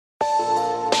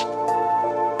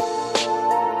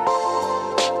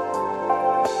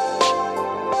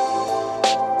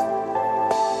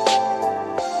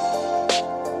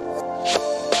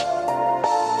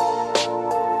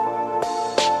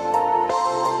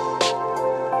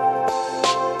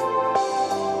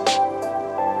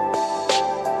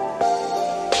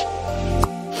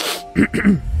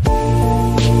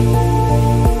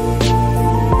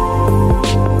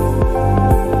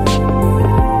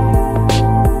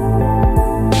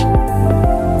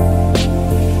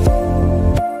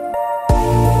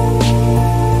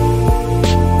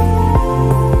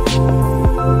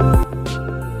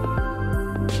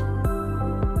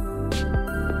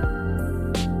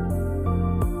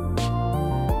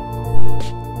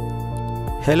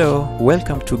Hello,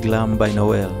 welcome to Glam by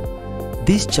Noel.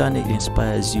 This channel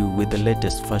inspires you with the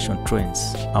latest fashion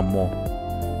trends and more.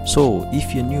 So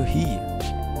if you're new here,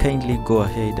 kindly go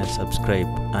ahead and subscribe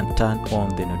and turn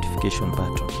on the notification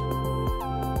button.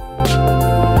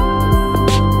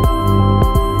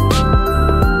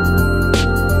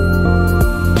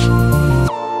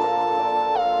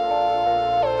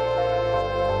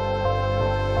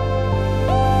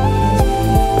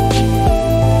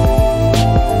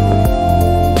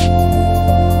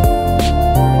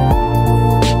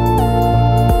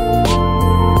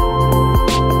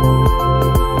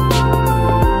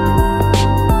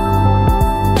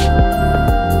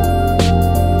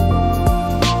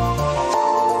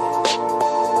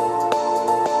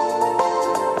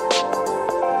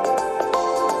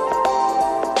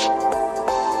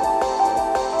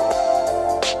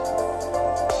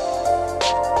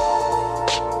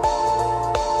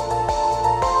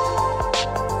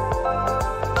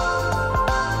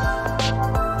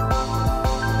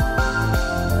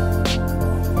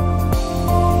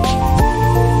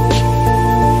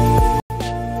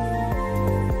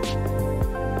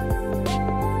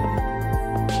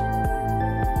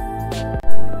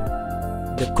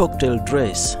 The cocktail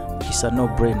dress is a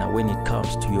no-brainer when it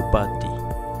comes to your birthday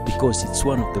because it's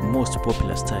one of the most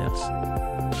popular styles.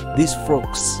 These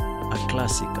frocks are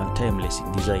classic and timeless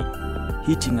in design,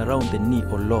 hitting around the knee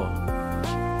or lower,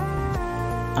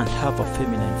 and have a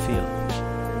feminine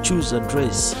feel. Choose a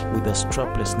dress with a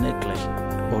strapless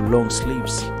neckline or long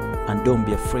sleeves, and don't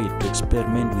be afraid to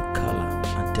experiment with color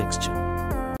and texture.